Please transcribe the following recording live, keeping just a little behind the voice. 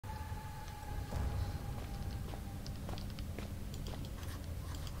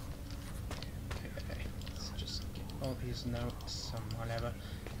all these notes and whatever.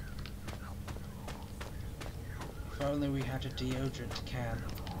 If only we had a deodorant can,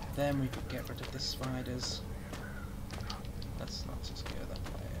 then we could get rid of the spiders. That's not so scare that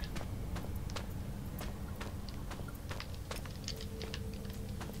player.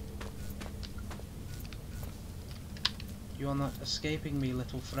 You're not escaping me,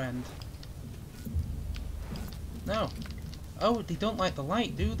 little friend. No. Oh, they don't like the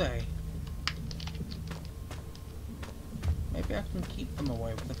light, do they? Maybe I can keep them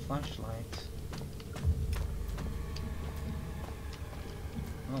away with the flashlight.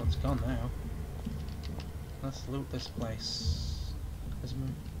 Oh, it's gone now. Let's loot this place.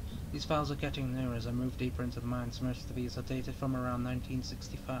 These files are getting nearer as I move deeper into the mines. Most of these are dated from around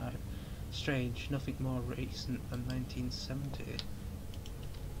 1965. Strange, nothing more recent than 1970.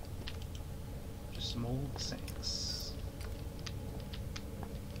 Just some old things.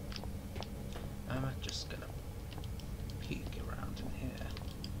 I'm just gonna peek around in here.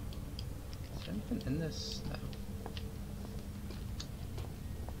 Is there anything in this? No.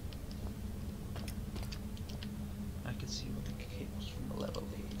 I can see what the cables from the level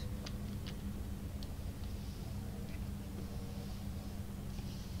lead.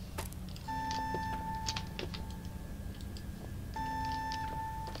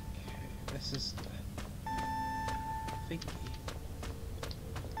 This is the thingy.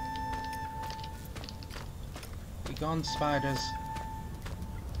 Be gone, spiders.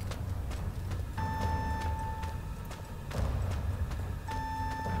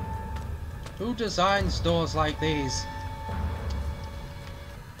 Who designs doors like these?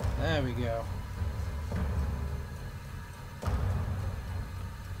 There we go.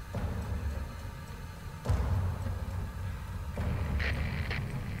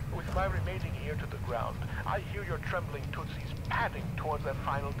 With my remaining ear to the ground, I hear your trembling Tootsies padding towards their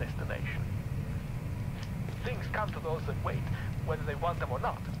final destination. Things come to those that wait, whether they want them or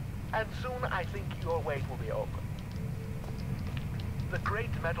not, and soon I think your wait will be over. The great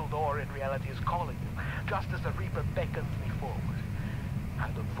metal door in reality is calling you, just as the Reaper beckons me forward. I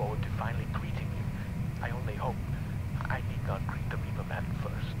look forward to finally greeting you. I only hope I need not greet the Reaper Man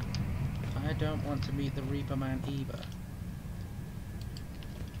first. I don't want to meet the Reaper Man either.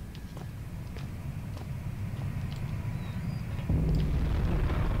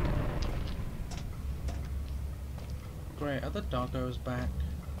 Great, are the doggos back?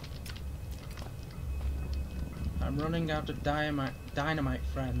 I'm running out of dynamite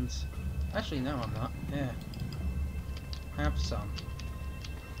friends. Actually, no, I'm not. Yeah. Have some.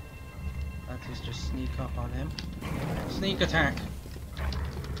 That is just sneak up on him. Sneak attack!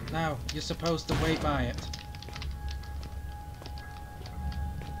 Now, you're supposed to wait by it.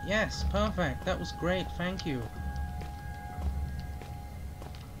 Yes, perfect. That was great. Thank you.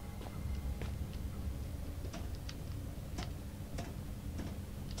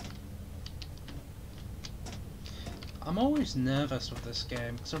 I'm always nervous with this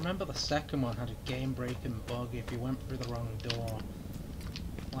game, because I remember the second one had a game-breaking bug if you went through the wrong door.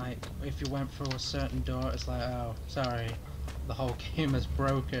 Like, if you went through a certain door, it's like, oh, sorry, the whole game is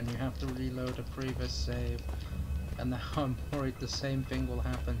broken, you have to reload a previous save. And now I'm worried the same thing will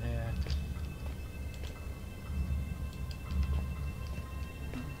happen here.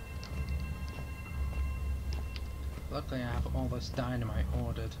 Luckily I have all this dynamite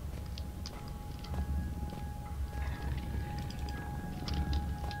ordered.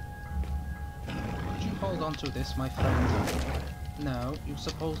 Hold on to this, my friend. No, you're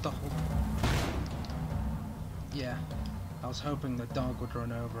supposed to hold... Yeah, I was hoping the dog would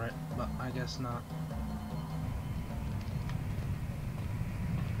run over it, but I guess not.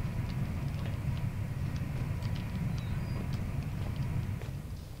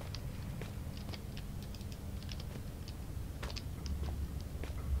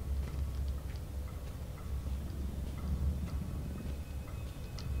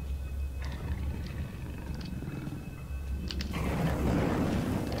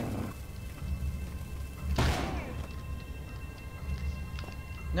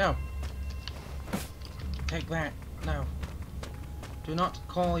 No! Take that. No. Do not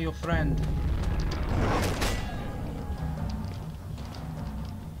call your friend.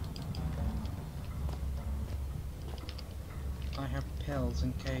 I have pills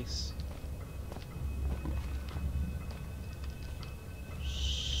in case.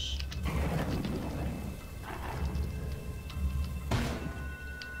 Shh.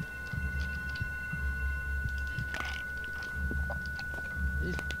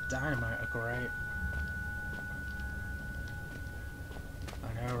 These dynamite are great.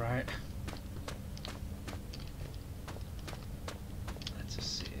 I know, right? Let's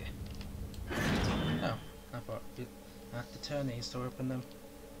just see. Oh, I thought it turn these to open them.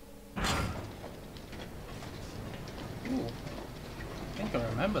 Ooh. I think I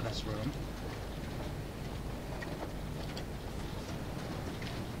remember this room.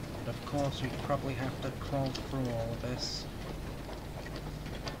 But of course we'd probably have to crawl through all of this.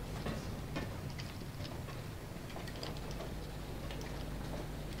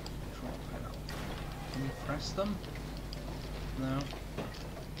 Control panel. Can you press them? No.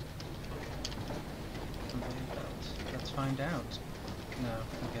 Let's find out. No,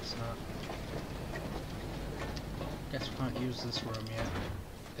 I guess not. Guess we can't use this room yet.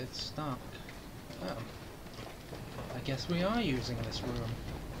 It's stuck. Oh. I guess we are using this room.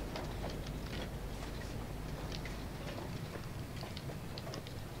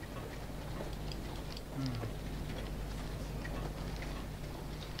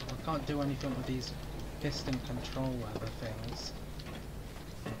 I can't do anything with these piston control lever things.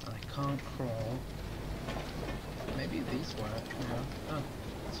 And I can't crawl. Maybe these work. No.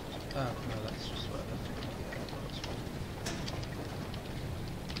 Oh, no, that's just where the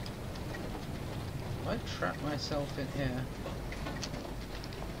I trap myself in here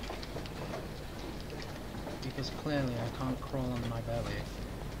because clearly I can't crawl on my belly.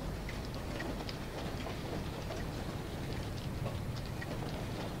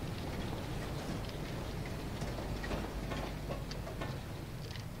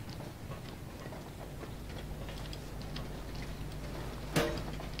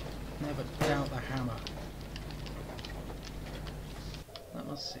 Never doubt the hammer.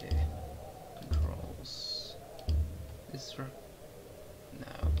 Let's see. Controls. Is there...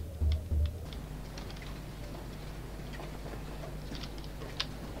 No.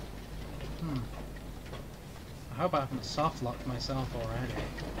 I hope I haven't soft locked myself already.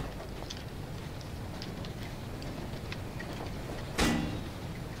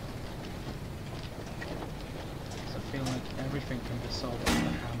 I feel like everything can be solved with the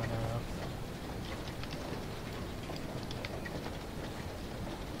hammer now.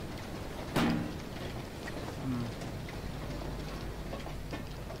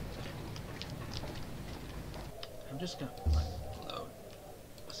 I'm just gonna load.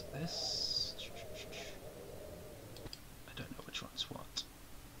 Was it this? I don't know which one's what.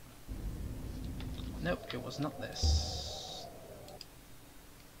 Nope, it was not this.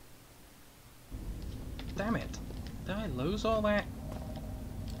 Damn it! Did I lose all that?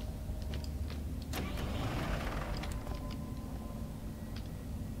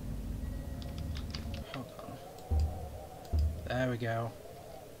 Hold on. There we go.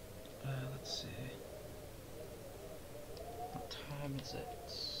 Let's see. What time is it?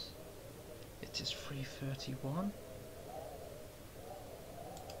 It is 3:31.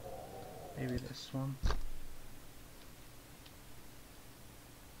 Maybe this one.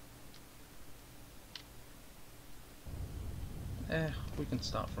 We can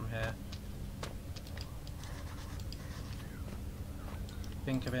start from here.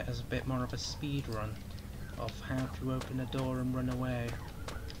 Think of it as a bit more of a speed run of how to open a door and run away.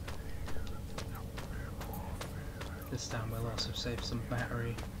 This time we'll also save some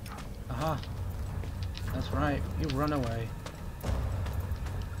battery. Aha! That's right, you run away.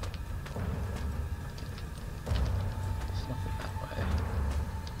 There's nothing that way.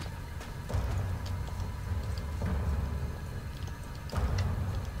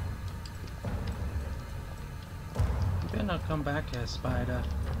 You better not come back here, spider.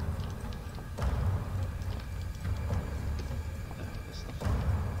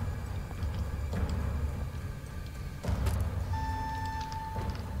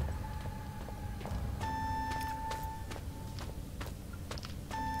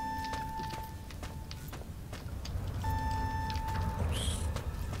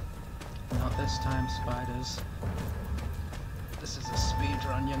 This time, spiders. This is a speed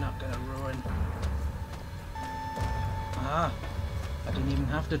run you're not gonna ruin. Ah! I didn't even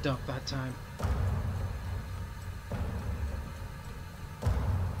have to duck that time.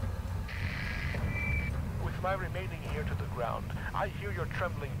 With my remaining ear to the ground, I hear your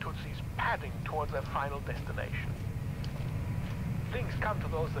trembling Tootsies padding towards their final destination. Things come to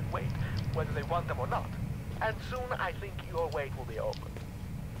those that wait, whether they want them or not. And soon I think your wait will be over.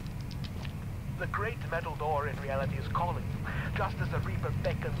 The great metal door in reality is calling you, just as the Reaper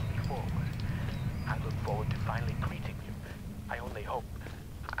beckons me forward. I look forward to finally greeting you. I only hope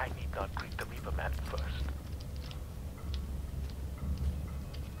I need not greet the Reaper man first.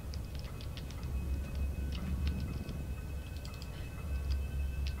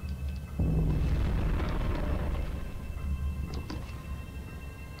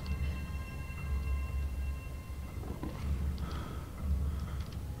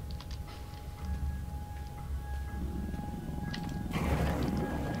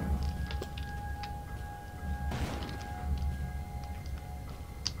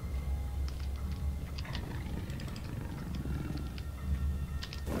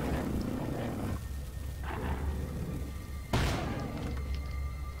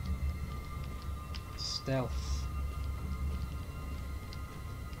 stealth.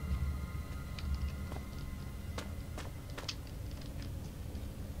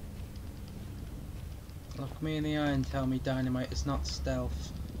 Look me in the eye and tell me dynamite is not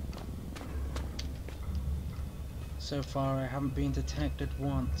stealth. So far I haven't been detected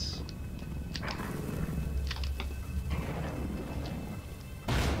once.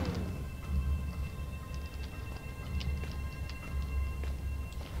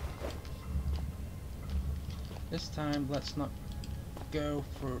 This time let's not go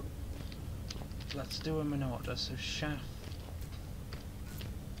for... Let's do them in order, so shaft.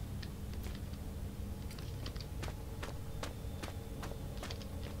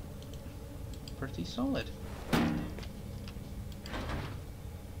 Pretty solid.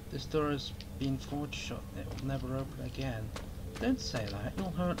 This door has been forged shut, it will never open again. Don't say that,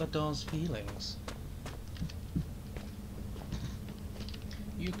 you'll hurt the door's feelings.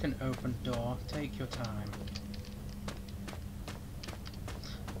 You can open door, take your time.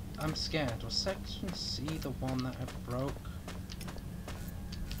 I'm scared, was section C the one that I broke?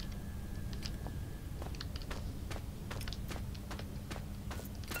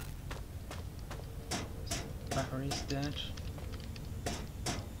 Battery's dead.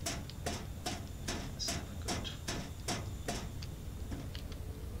 That's never good.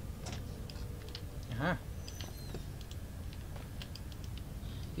 Aha.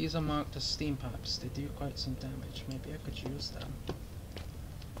 These are marked as steam pipes. They do quite some damage. Maybe I could use them.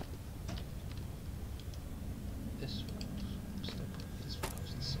 This one. Still put these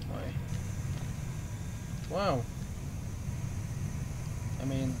valves in some way. Wow. I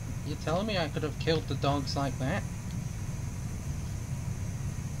mean, you're telling me I could have killed the dogs like that?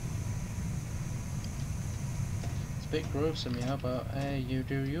 It's a bit gruesome, yeah, but hey, you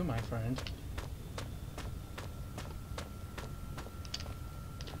do you, my friend.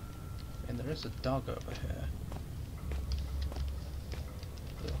 And there is a dog over here.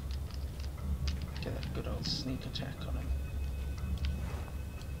 We'll get a good old sneak attack on him.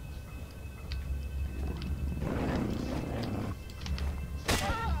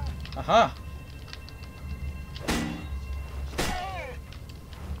 Aha!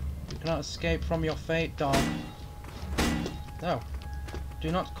 You cannot escape from your fate, dog. No.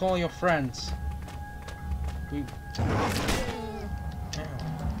 Do not call your friends. We...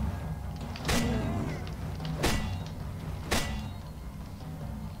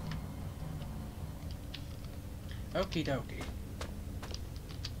 Okie dokie.